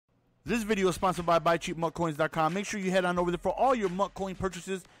This video is sponsored by BuyCheapMutCoins.com. Make sure you head on over there for all your MUT coin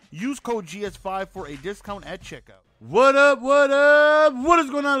purchases. Use code GS5 for a discount at checkout. What up, what up? What is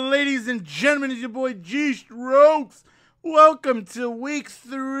going on, ladies and gentlemen? It's your boy G.Strokes. Welcome to week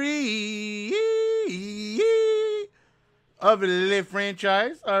 3 of the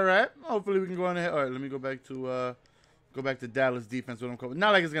franchise. All right. Hopefully we can go on ahead. All right, let me go back to Dallas defense. What I'm calling.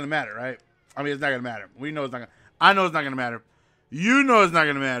 Not like it's gonna matter, right? I mean, it's not gonna matter. We know it's not gonna. I know it's not gonna matter. You know it's not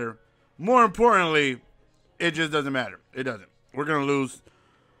gonna matter. More importantly, it just doesn't matter. It doesn't. We're gonna lose.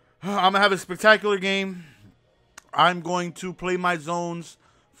 I'm gonna have a spectacular game. I'm going to play my zones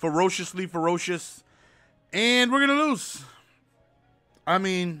ferociously ferocious, and we're gonna lose. I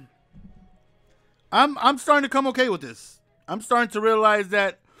mean, I'm starting to come okay with this. I'm starting to realize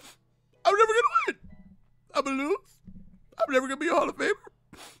that I'm never gonna win. I'm gonna lose. I'm never gonna be a Hall of Famer.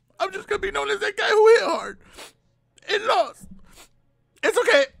 I'm just gonna be known as that guy who hit hard and lost. It's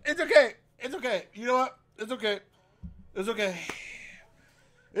okay. It's okay. It's okay. You know what? It's okay. It's okay.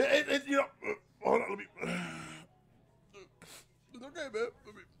 You know. Hold on. Let me. It's okay, man.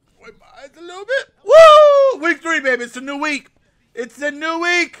 Let me wipe my eyes a little bit. Woo! Week 3, baby. It's a new week. It's a new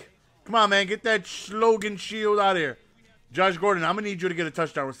week. Come on, man. Get that Logan Shield out of here. Josh Gordon, I'm gonna need you to get a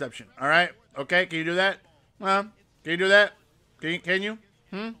touchdown reception. All right? Okay. Can you do that? Can you do that? Can you?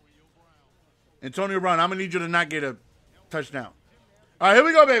 Antonio Brown, I'm gonna need you to not get a touchdown. All right, here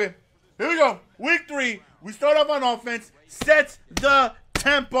we go, baby. Here we go. Week 3. We start off on offense. Set the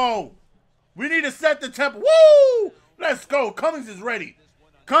tempo. We need to set the tempo. Woo! Let's go. Cummings is ready.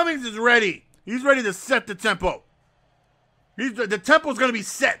 Cummings is ready. He's ready to set the tempo. The tempo's going to be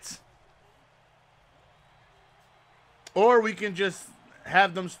set. Or we can just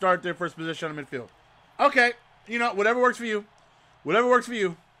have them start their first position on the midfield. Okay. You know, whatever works for you. Whatever works for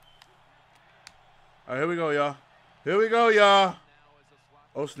you. All right, here we go, y'all. Here we go, y'all.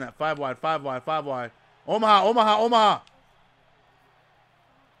 Oh, snap. 5 wide, 5 wide, 5 wide. Omaha.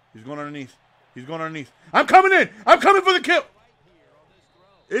 He's going underneath. He's going underneath. I'm coming in. I'm coming for the kill.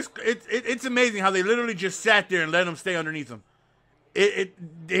 It's amazing how they literally just sat there and let him stay underneath him.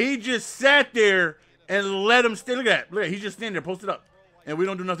 He just sat there and let him stay. Look at that. Look at that. He's just standing there, posted up. And we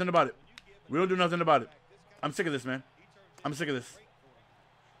don't do nothing about it. We don't do nothing about it. I'm sick of this, man. I'm sick of this.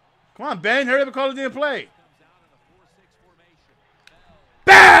 Come on, Ben. Hurry up and call the damn play.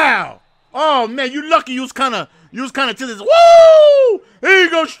 Bow! Oh man, you lucky you was kinda to this. Woo! Here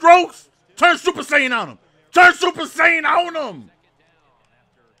you go, Strokes. Turn Super Saiyan on him. Turn Super Saiyan on him.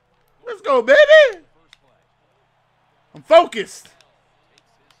 Let's go, baby. I'm focused.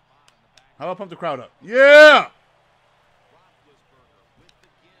 How about pump the crowd up? Yeah.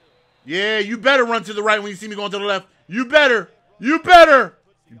 Yeah, you better run to the right when you see me going to the left. You better. You better.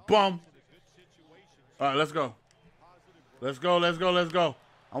 You bum. All right, let's go. Let's go, let's go, let's go.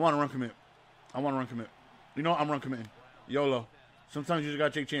 I want to run commit. You know, I'm run committing. YOLO. Sometimes you just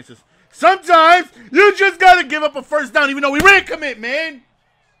got to take chances. Sometimes you just got to give up a first down even though we ran commit, man.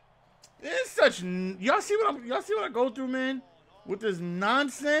 It's such... Y'all see what I go through, man? With this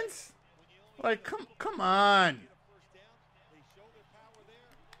nonsense? Like, come on.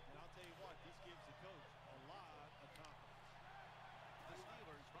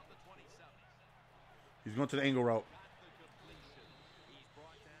 He's going to the angle route.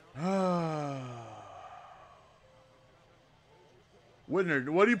 Whitner,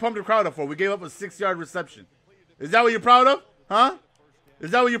 what do you pump the crowd up for? We gave up a 6-yard reception. Is that what you're proud of? Huh?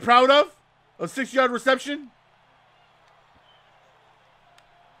 Is that what you're proud of? A 6-yard reception?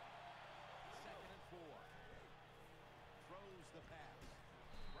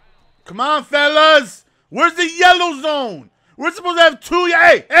 Come on, fellas. Where's the yellow zone? We're supposed to have 2.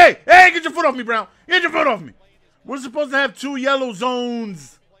 Hey, get your foot off me, Brown. Get your foot off me. We're supposed to have 2 yellow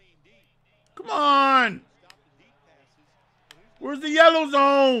zones. Come on. Where's the yellow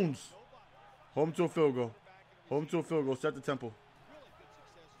zones? Home to a field goal. Home to a field goal. Set the tempo.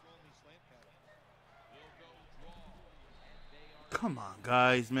 Come on,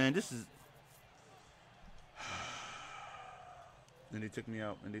 guys, man. This is... And they took me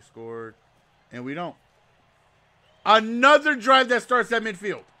out, and they scored. And we don't. Another drive that starts at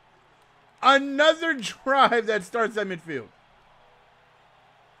midfield. Another drive that starts at midfield.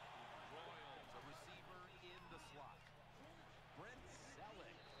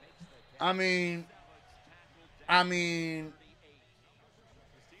 I mean,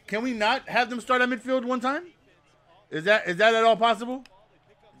 can we not have them start at midfield one time? Is that at all possible?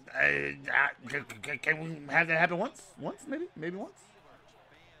 Can we have that happen once? Maybe once.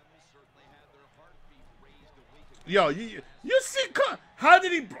 Yo, you see, how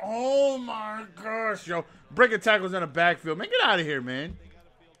did he? Oh my gosh, yo, breaking tackles in the backfield, man, get out of here, man.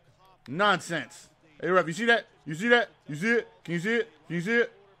 Nonsense. Hey, ref, you see that? You see that? You see it? Can you see it? Can you see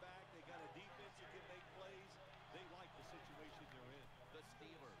it?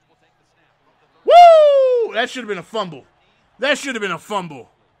 Woo! That should have been a fumble. That should have been a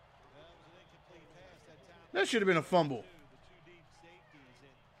fumble. That should have been a fumble.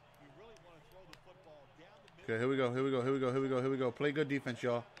 Okay, here we go. Here we go. Here we go. Here we go. Here we go. Play good defense,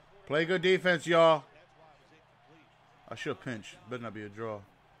 y'all. Play good defense, y'all. I should have pinched. Better not be a draw.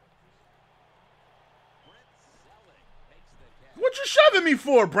 What you shoving me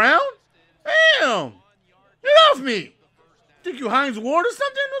for, Brown? Damn! Get off me! Think you Heinz Ward or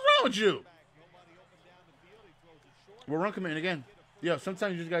something? What's wrong with you? We're run committing again. Yeah,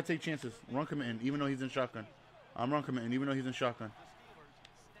 sometimes you just gotta take chances. Run committing, even though he's in shotgun. I'm run committing, even though he's in shotgun.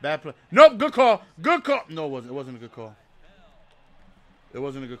 Bad play. Nope, good call. Good call. No, it wasn't. It wasn't a good call. It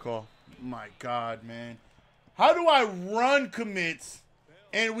wasn't a good call. My God, man. How do I run commits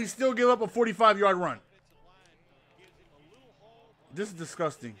and we still give up a 45-yard run? This is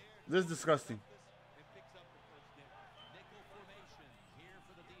disgusting. This is disgusting.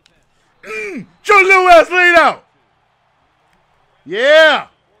 Joe Lewis, lead out. Yeah.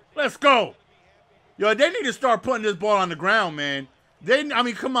 Let's go. Yo, they need to start putting this ball on the ground, man. I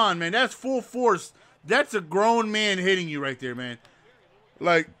mean, come on, man. That's full force. That's a grown man hitting you right there, man.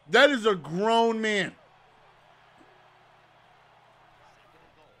 Like, that is a grown man.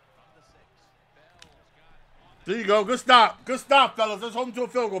 There you go. Good stop. Good stop, fellas. Let's hold them to a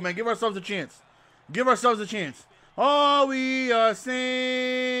field goal, man. Give ourselves a chance. Give ourselves a chance. All we are saying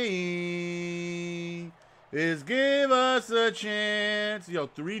is give us a chance. Yo,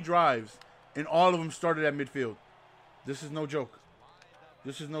 3 drives, and all of them started at midfield. This is no joke.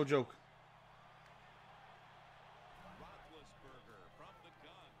 This is no joke.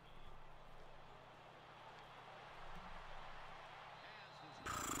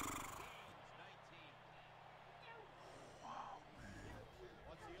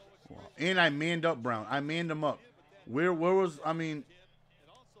 Wow. And I manned up Brown. I manned him up. Where was, I mean,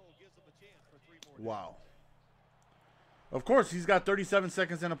 wow. Of course, he's got 37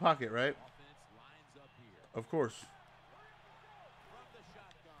 seconds in the pocket, right? Of course.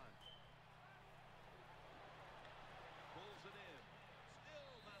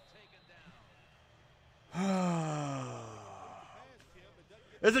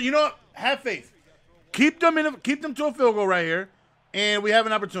 Listen, you know what? Have faith. Keep them to a field goal right here, and we have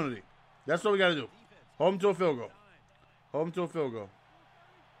an opportunity. That's what we got to do. Hold them to a field goal. Hold them to a field goal.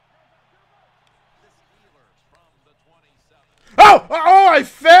 Oh! Oh, I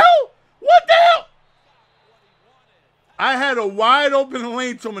fell? What the hell? I had a wide open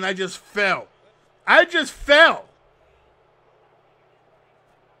lane to him, and I just fell. I just fell.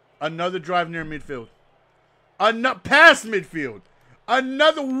 Another drive near midfield. Past midfield.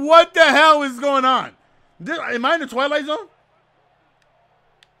 Another. What the hell is going on? Am I in the Twilight Zone?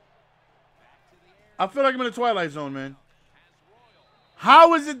 I feel like I'm in the Twilight Zone, man.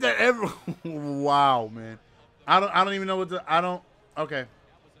 How is it that wow, man. I don't even know what the okay.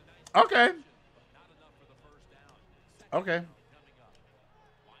 Okay. Okay.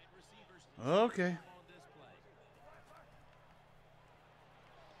 Okay.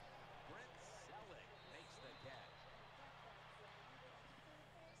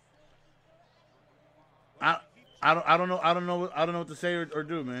 I don't know what to say or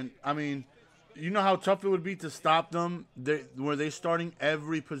do, man. I mean, you know how tough it would be to stop them. Were they starting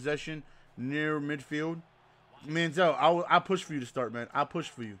every possession near midfield? Manziel, I push for you to start, man. I push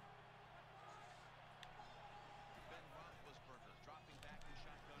for you.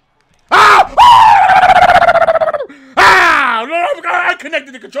 Ah! Ah! I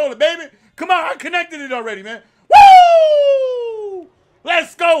connected the controller, baby. Come on, I connected it already, man. Woo!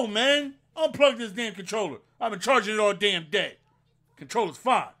 Let's go, man. Unplug this damn controller. I've been charging it all damn day. Controller's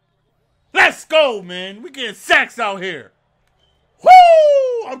fine. Let's go, man. We getting sacks out here.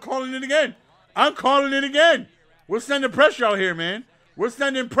 Woo! I'm calling it again. I'm calling it again. We're sending pressure out here, man. We're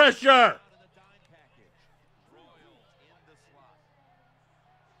sending pressure.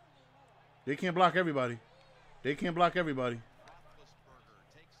 They can't block everybody. They can't block everybody.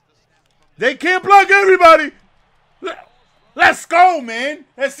 They can't block everybody. Let's go, man.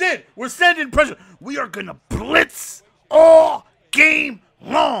 That's it. We're sending pressure. We are going to blitz all game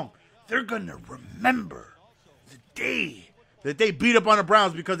long. They're going to remember the day that they beat up on the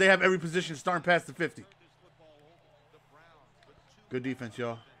Browns because they have every position starting past the 50. Good defense,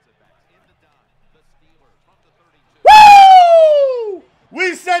 y'all. Woo!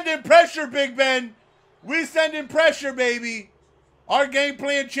 We sending pressure, Big Ben. We sending pressure, baby. Our game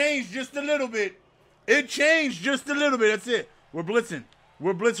plan changed just a little bit. It changed just a little bit. That's it. We're blitzing.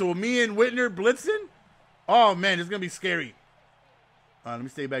 We're blitzing. With me and Whitner blitzing? Oh, man, it's going to be scary. Let me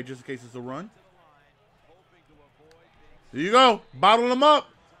stay back just in case it's a run. There you go. Bottle them up.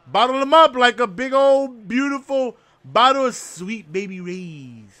 Bottle them up like a big old beautiful bottle of sweet baby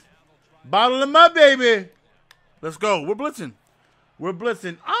rays. Bottle them up, baby. Let's go. We're blitzing. We're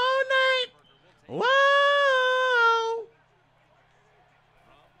blitzing all night. Whoa.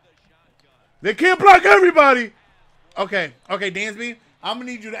 They can't block everybody. Okay. Okay, Dansby, I'm going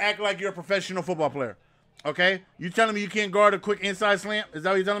to need you to act like you're a professional football player. Okay? You telling me you can't guard a quick inside slant? Is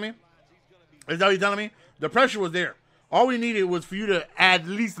that what you're telling me? Is that what you're telling me? The pressure was there. All we needed was for you to at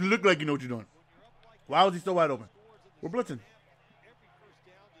least look like you know what you're doing. Why was he still wide open? We're blitzing.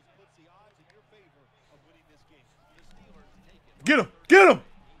 Get him. Get him.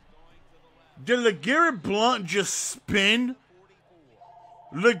 Did LeGarrette Blount just spin?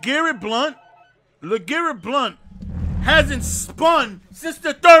 LeGarrette Blount hasn't spun since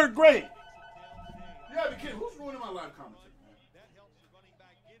the 3rd grade. You gotta be kidding. Who's ruining my live commentary, man?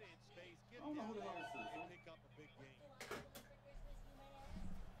 I don't know who the hell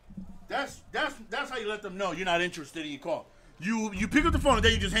this is. That's how you let them know you're not interested in your call. You pick up the phone and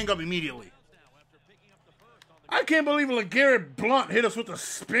then you just hang up immediately. I can't believe LeGarrette Blount hit us with a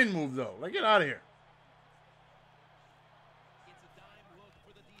spin move though. Like, get out of here.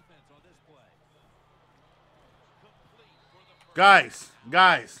 Guys,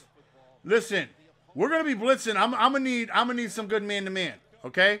 listen. We're gonna be blitzing. I'm gonna need some good man-to-man.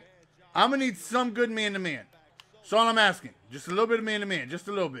 Okay, I'm gonna need some good man-to-man. That's all I'm asking. Just a little bit of man-to-man. Just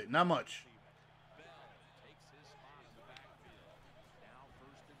a little bit, not much.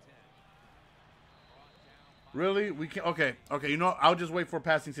 Really? We can't. Okay. You know what? I'll just wait for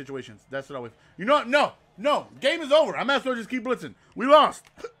passing situations. That's what I'll wait for. You know what? No. Game is over. I might as well just keep blitzing. We lost.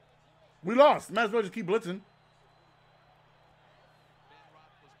 Might as well just keep blitzing.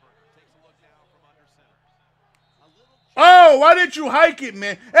 Oh, why didn't you hike it,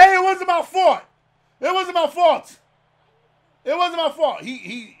 man? Hey, it wasn't my fault. It wasn't my fault.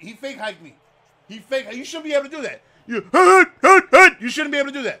 He fake hiked me. You shouldn't be able to do that. You shouldn't be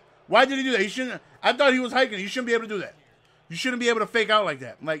able to do that. Why did he do that? He shouldn't. I thought he was hiking. You shouldn't be able to do that. You shouldn't be able to fake out like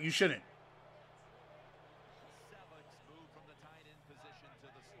that. Like, you shouldn't.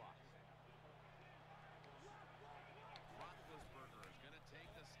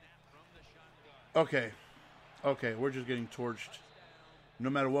 Okay, we're just getting torched.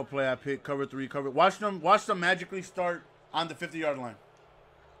 No matter what play I pick, cover 3, cover. Watch them magically start on the 50-yard line.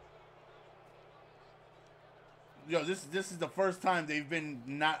 Yo, this is the first time they've been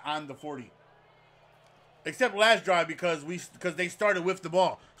not on the 40. Except last drive because they started with the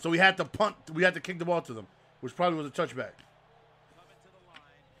ball. So we had to punt, we had to kick the ball to them, which probably was a touchback.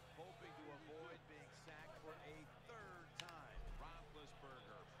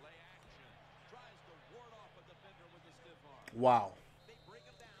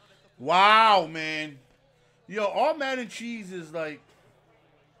 Wow, man. Yo, all Madden cheese is like,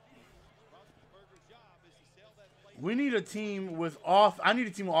 we need a team with I need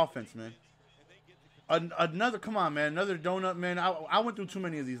a team with offense, man. Another, come on, man. Another donut, man. I went through too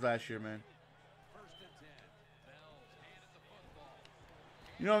many of these last year, man.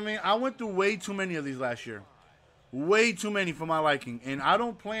 You know what I mean? I went through way too many of these last year. Way too many for my liking. And I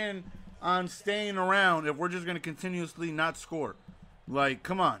don't plan on staying around if we're just going to continuously not score. Like,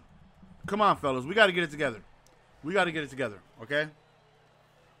 come on. Come on, fellas. We got to get it together. We got to get it together, okay?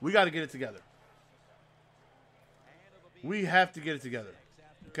 We got to get it together. We have to get it together,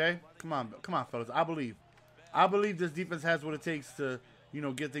 okay? Come on, fellas. I believe this defense has what it takes to,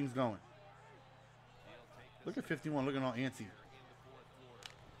 get things going. Look at 51 looking all antsy.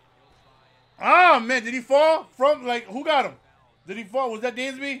 Oh, man, did he fall? Who got him? Did he fall? Was that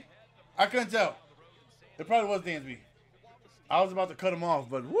Dansby? I couldn't tell. It probably was Dansby. I was about to cut him off,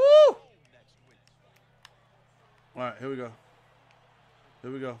 but woo! All right, here we go.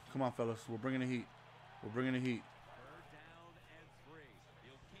 Here we go. Come on, fellas. We're bringing the heat. We're bringing the heat.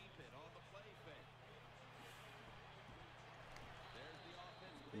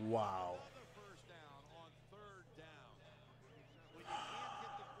 Wow.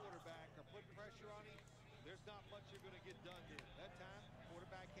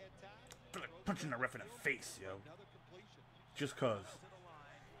 I feel like punching the ref in the face, yo. Just cause.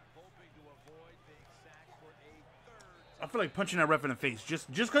 I feel like punching that ref in the face.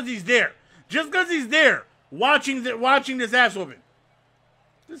 Just cause he's there. Just cause he's there. Watching this ass whooping.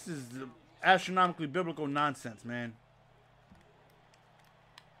 This is astronomically biblical nonsense, man.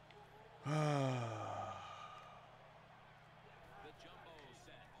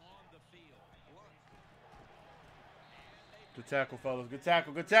 Good tackle, fellas. Good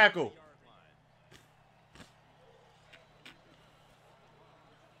tackle. Good tackle.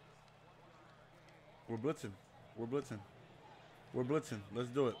 We're blitzing. We're blitzing. We're blitzing. Let's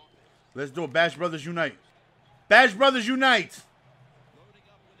do it. Let's do it. Bash Brothers unite. Bash Brothers unite.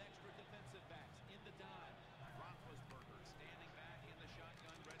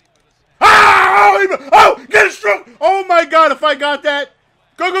 Oh, get a stroke. Oh, my God. If I got that.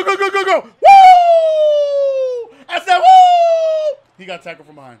 Go, go, go, go, go, go. Woo! I said, woo! He got tackled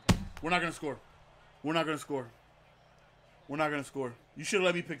from behind. We're not going to score. We're not going to score. We're not going to score. You should have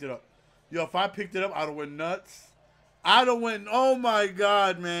let me pick it up. Yo, if I picked it up, I'd have went nuts. I'd have went, oh, my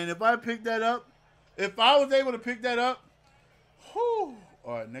God, man. If I picked that up, if I was able to pick that up, whew.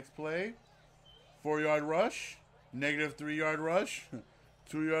 All right, next play. 4-yard rush. Negative 3-yard rush.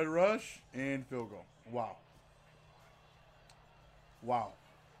 2-yard rush. And field goal. Wow. Wow.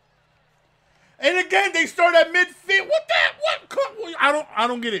 And again, they start at midfield. What that? What? I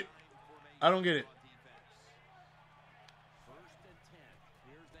don't get it. I don't get it.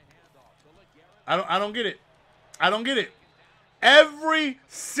 I don't get it. I don't get it. Every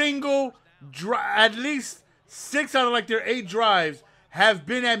single drive, at least 6 out of like their 8 drives have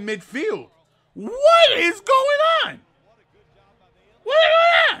been at midfield. What is going on? What is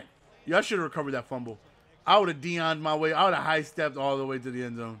going on? Y'all should have recovered that fumble. I would have Deion'd my way. I would have high-stepped all the way to the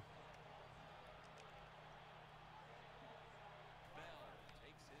end zone.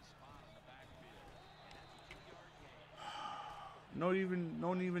 We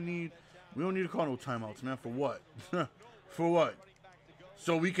don't need to call no timeouts, man. For what? For what?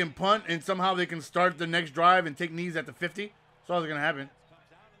 So we can punt and somehow they can start the next drive and take knees at the 50? That's all that's going to happen.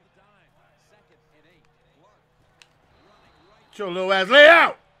 Show little ass lay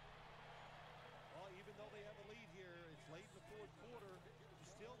out.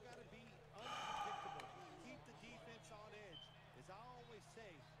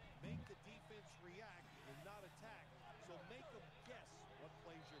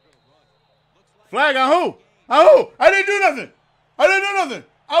 Flag on who? On who? I didn't do nothing. I didn't do nothing.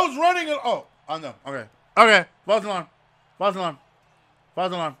 I was running. Oh, I know. Okay. Okay. False alarm. False alarm.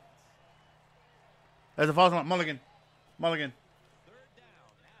 False alarm. There's a false alarm. Mulligan. Mulligan.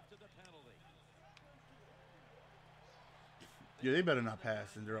 Yeah, they better not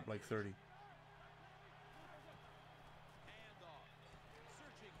pass, and they're up like 30.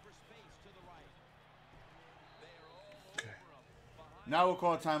 Now we'll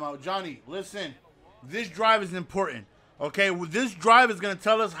call a timeout. Johnny, listen. This drive is important. Okay? Well, this drive is going to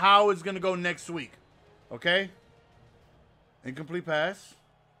tell us how it's going to go next week. Okay? Incomplete pass.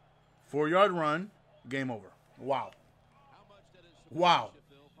 4-yard run. Game over. Wow. Wow.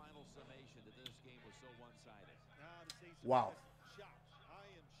 Wow.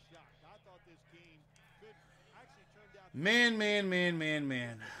 Man.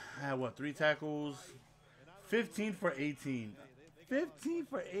 I had what? 3 tackles. 15 for 18. 15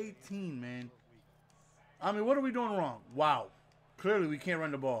 for 18, man. I mean, what are we doing wrong? Wow. Clearly, we can't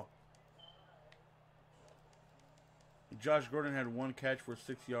run the ball. Josh Gordon had 1 catch for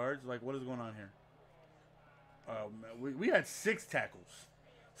 6 yards. Like, what is going on here? We had 6 tackles.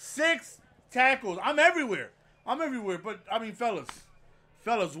 6 tackles. I'm everywhere. But, I mean, fellas,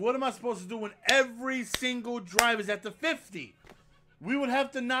 what am I supposed to do when every single drive is at the 50? We would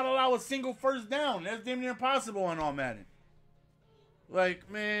have to not allow a single first down. That's damn near impossible on all Madden.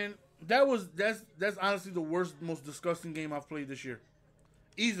 Like, man, that's honestly the worst, most disgusting game I've played this year.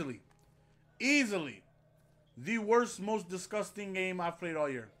 Easily. The worst, most disgusting game I've played all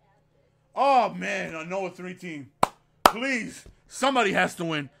year. Oh, man, a Noah 3 team. Please, somebody has to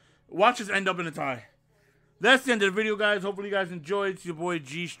win. Watch us end up in a tie. That's the end of the video, guys. Hopefully you guys enjoyed. It's your boy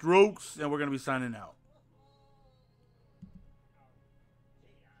G.Strokes, and we're going to be signing out.